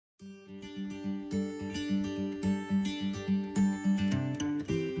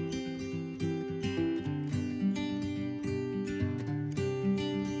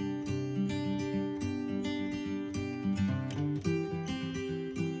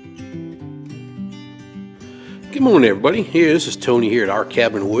Good morning, everybody. Here, this is Tony here at Our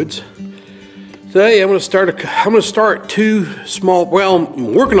Cabin Woods. Today, I'm going to start two small. Well,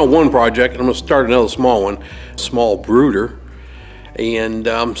 I'm working on one project, and I'm going to start another small one, small brooder, and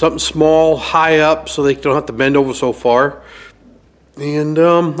something small, high up, so they don't have to bend over so far. And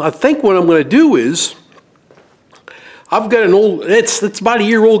I think what I'm going to do is, I've got an old. It's about a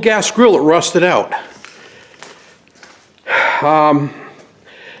year-old gas grill that rusted out.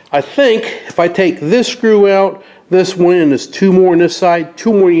 I think if I take this screw out, this one, and there's two more on this side,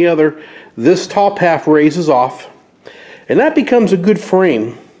 two more on the other, this top half raises off, and that becomes a good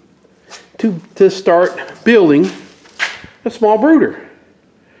frame to start building a small brooder.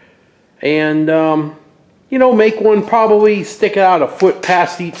 And, you know, make one probably stick it out a foot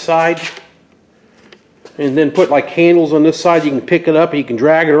past each side, and then put like handles on this side. You can pick it up and you can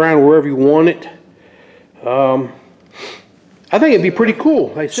drag it around wherever you want it. I think it'd be pretty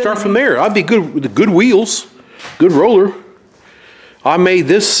cool. Start from there. I'd be good with the good wheels, good roller. I made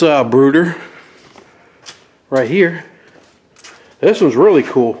this brooder right here. This one's really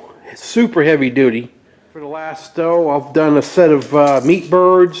cool. It's super heavy duty. For the last I've done a set of meat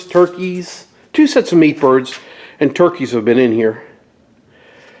birds, turkeys, two sets of meat birds, and turkeys have been in here.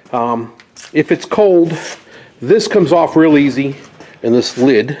 If it's cold, this comes off real easy, and this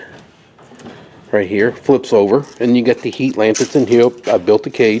lid right here flips over, and you get the heat lamp that's in here. I built a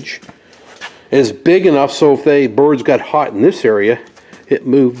cage. It's big enough so if the birds got hot in this area, it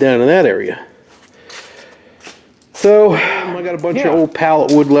moved down in that area. So I got a bunch of old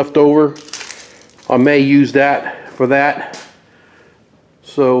pallet wood left over. I may use that for that.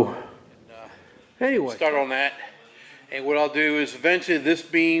 So anyway, start on that, and what I'll do is eventually this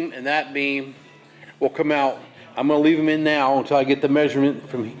beam and that beam will come out. I'm going to leave them in now until I get the measurement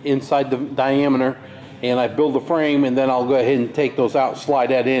from inside the diameter, and I build the frame, and then I'll go ahead and take those out, slide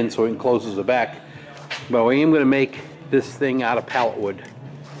that in so it encloses the back. But I am going to make this thing out of pallet wood.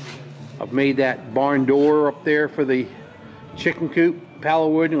 I've made that barn door up there for the chicken coop,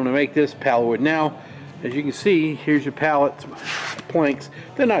 pallet wood. I'm going to make this pallet wood. Now, as you can see, here's your pallet planks.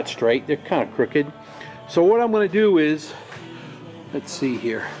 They're not straight, they're kind of crooked. So what I'm going to do is, let's see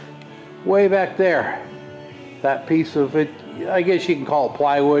here, way back there, that piece of it, I guess you can call it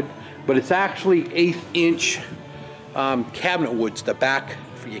plywood, but it's actually 1/8 inch cabinet woods, the back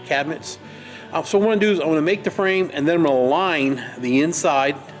for your cabinets. So what I'm going to do is I'm going to make the frame, and then I'm going to line the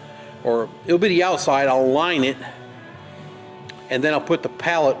inside, or it'll be the outside. I'll line it, and then I'll put the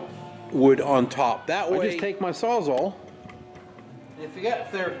pallet wood on top. That way, I just take my Sawzall.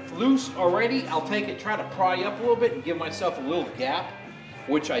 If they're loose already, I'll take it, try to pry up a little bit, and give myself a little gap,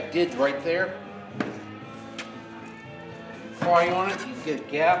 which I did right there. Pry on it, you get a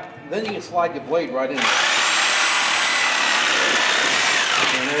gap, then you can slide the blade right in there.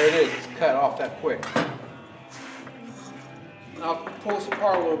 And there it is, it's cut off that quick. Now pull this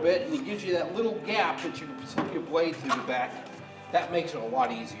apart a little bit, and it gives you that little gap that you can slip your blade through the back. That makes it a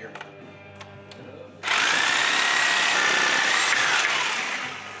lot easier.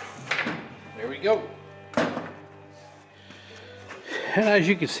 There we go. And as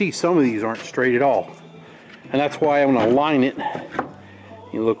you can see, some of these aren't straight at all. And that's why I'm going to line it.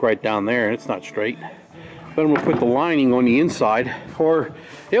 You look right down there, and it's not straight. But I'm going to put the lining on the inside, or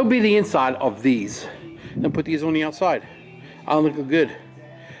it'll be the inside of these. And put these on the outside. I'll look good.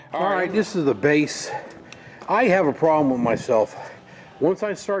 Alright, this is the base. I have a problem with myself. Once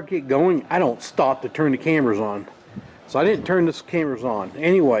I start get going, I don't stop to turn the cameras on. So I didn't turn this cameras on.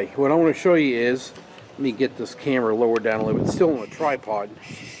 Anyway, what I want to show you is, let me get this camera lowered down a little bit. It's still on a tripod.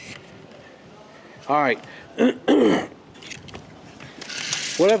 Alright.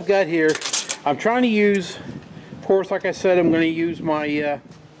 What I've got here, I'm trying to use, of course, like I said, I'm going to use my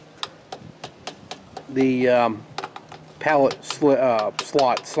pallet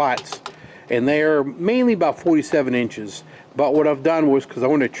slats, and they're mainly about 47 inches. But what I've done was, because I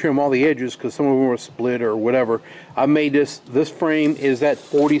want to trim all the edges, because some of them were split or whatever, I made this frame is at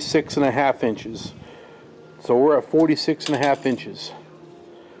 46.5 inches. So we're at 46.5 inches.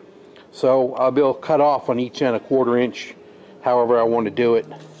 So I'll be able to cut off on each end 1/4 inch, however I want to do it.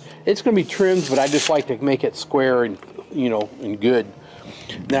 It's going to be trimmed, but I just like to make it square and, you know, and good.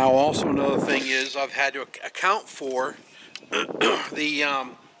 Now, also another thing is I've had to account for the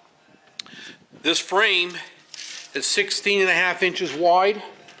this frame is 16.5 inches wide.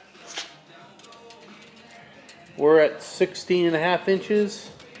 We're at 16.5 inches.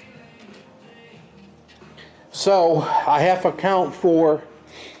 So I have to account for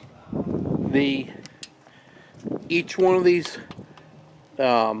each one of these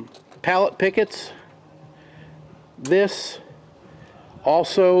pallet pickets. This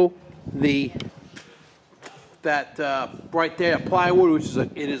also the that right there plywood, which is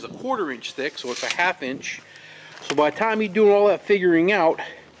it is a 1/4 inch thick, so it's a 1/2 inch. So by the time you're doing all that figuring out,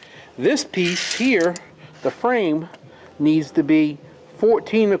 this piece here, the frame, needs to be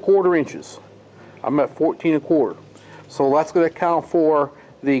 14 1/4 inches. I'm at 14 1/4. So that's going to account for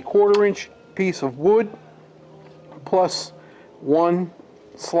the 1/4 inch piece of wood plus 1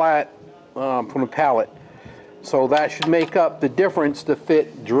 slat from the pallet. So that should make up the difference to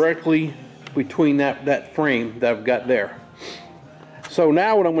fit directly between that frame that I've got there. So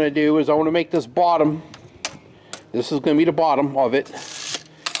now what I'm going to do is I want to make this bottom. This is going to be the bottom of it.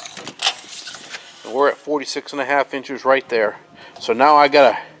 And we're at 46.5 inches right there. So now I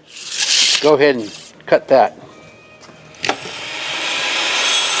got to go ahead and cut that.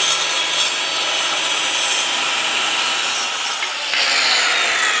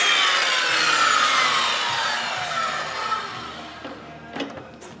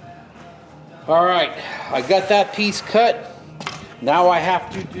 All right, I got that piece cut. Now I have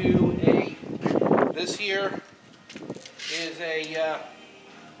to do this here is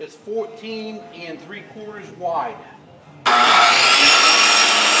it's 14 3/4 wide.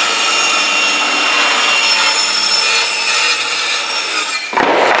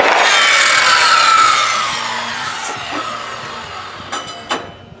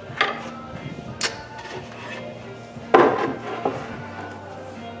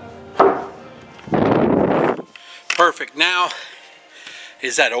 Perfect. Now,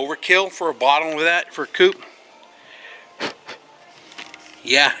 is that overkill for a bottom of that for a coupe?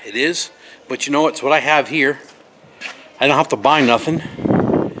 Yeah, it is. But you know, it's what I have here. I don't have to buy nothing.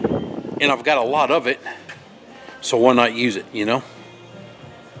 And I've got a lot of it. So why not use it, you know?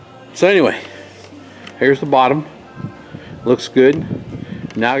 So anyway, here's the bottom. Looks good.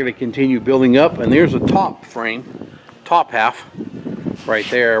 Now I'm going to continue building up. And there's a top frame. Top half. Right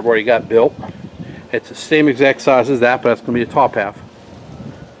there. I've already got built. It's the same exact size as that, but that's going to be the top half.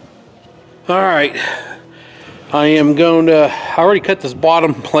 Alright, I am going to, I already cut this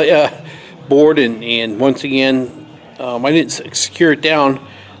bottom board, and once again, I didn't secure it down,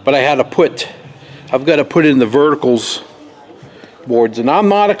 but I had to I've got to put in the verticals boards, and I'm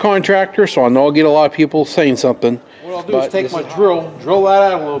not a contractor, so I know I'll get a lot of people saying something. What I'll do is take my drill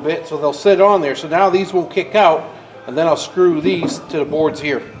that out a little bit, so they'll sit on there, so now these won't kick out, and then I'll screw these to the boards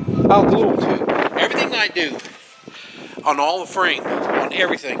here. I'll glue them too. Everything I do on all the frame, on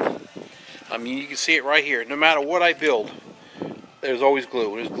everything, I mean, you can see it right here. No matter what I build, there's always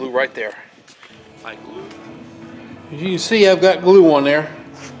glue. There's glue right there. I glue. As you can see, I've got glue on there.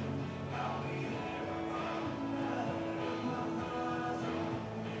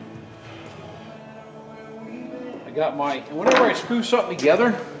 I got my, and whenever I screw something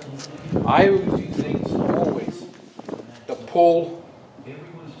together, I always use things always to pull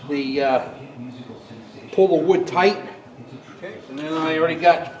the wood tight. Okay. And then I already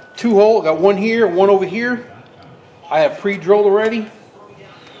got 2 holes. Got one here, one over here. I have pre-drilled already.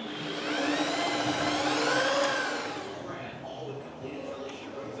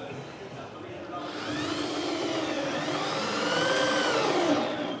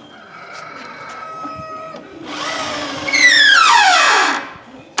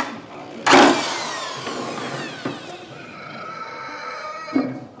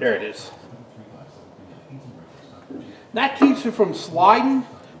 There it is. That keeps it from sliding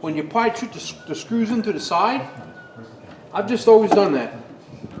when you probably shoot the screws into the side. I've just always done that.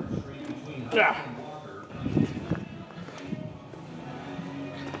 Yeah.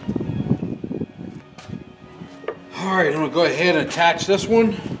 All right, I'm gonna go ahead and attach this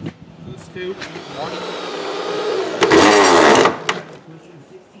one. These two.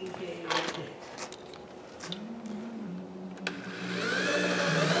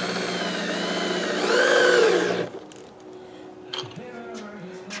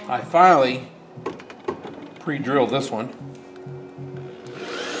 I finally pre-drilled this one.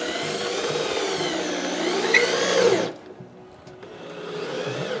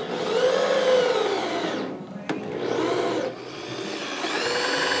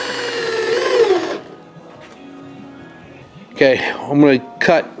 Okay, I'm going to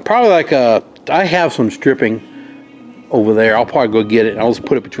cut probably like I have some stripping over there. I'll probably go get it. I'll just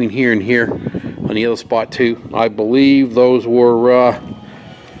put it between here and here on the other spot too. I believe those were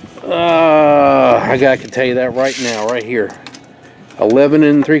I can tell you that right now, right here.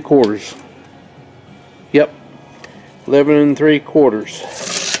 11 3/4. Yep, 11 3/4.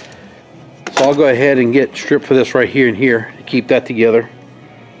 So I'll go ahead and get strip for this right here and here to keep that together.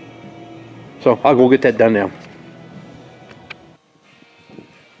 So I'll go get that done now.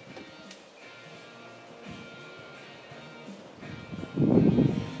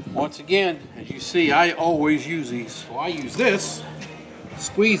 once again, as you see, I always use these. So I use this,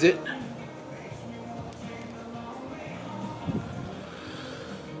 squeeze it.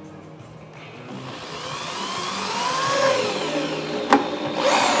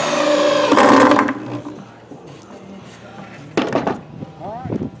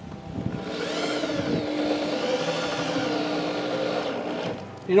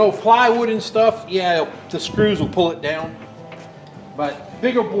 You know, plywood and stuff, yeah, the screws will pull it down. But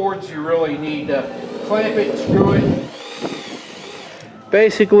bigger boards, you really need to clamp it, screw it.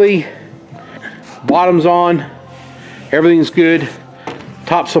 Basically, bottom's on, everything's good.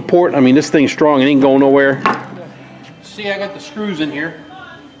 Top support, I mean, this thing's strong, it ain't going nowhere. See, I got the screws in here.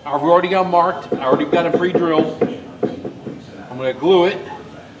 I've already got them marked, I already got them pre-drilled. I'm gonna glue it.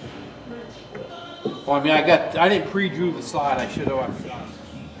 Well, I mean, I didn't pre-drill the side, I should have.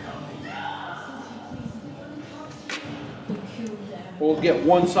 We'll get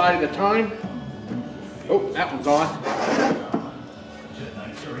one side at a time. Oh, that one's on.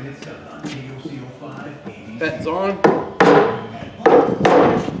 That's on.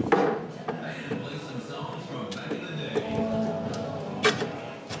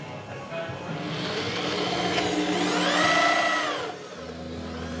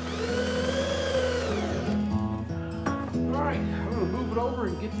 All right, I'm gonna move it over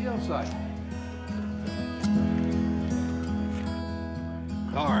and get the other side.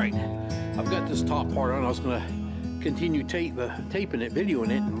 Alright, I've got this top part on. I was going to continue taping it, videoing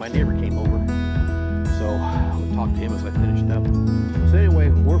it, and my neighbor came over. So I'll talk to him as I finished up. So anyway,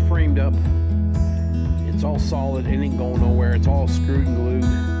 we're framed up. It's all solid, it ain't going nowhere. It's all screwed and glued.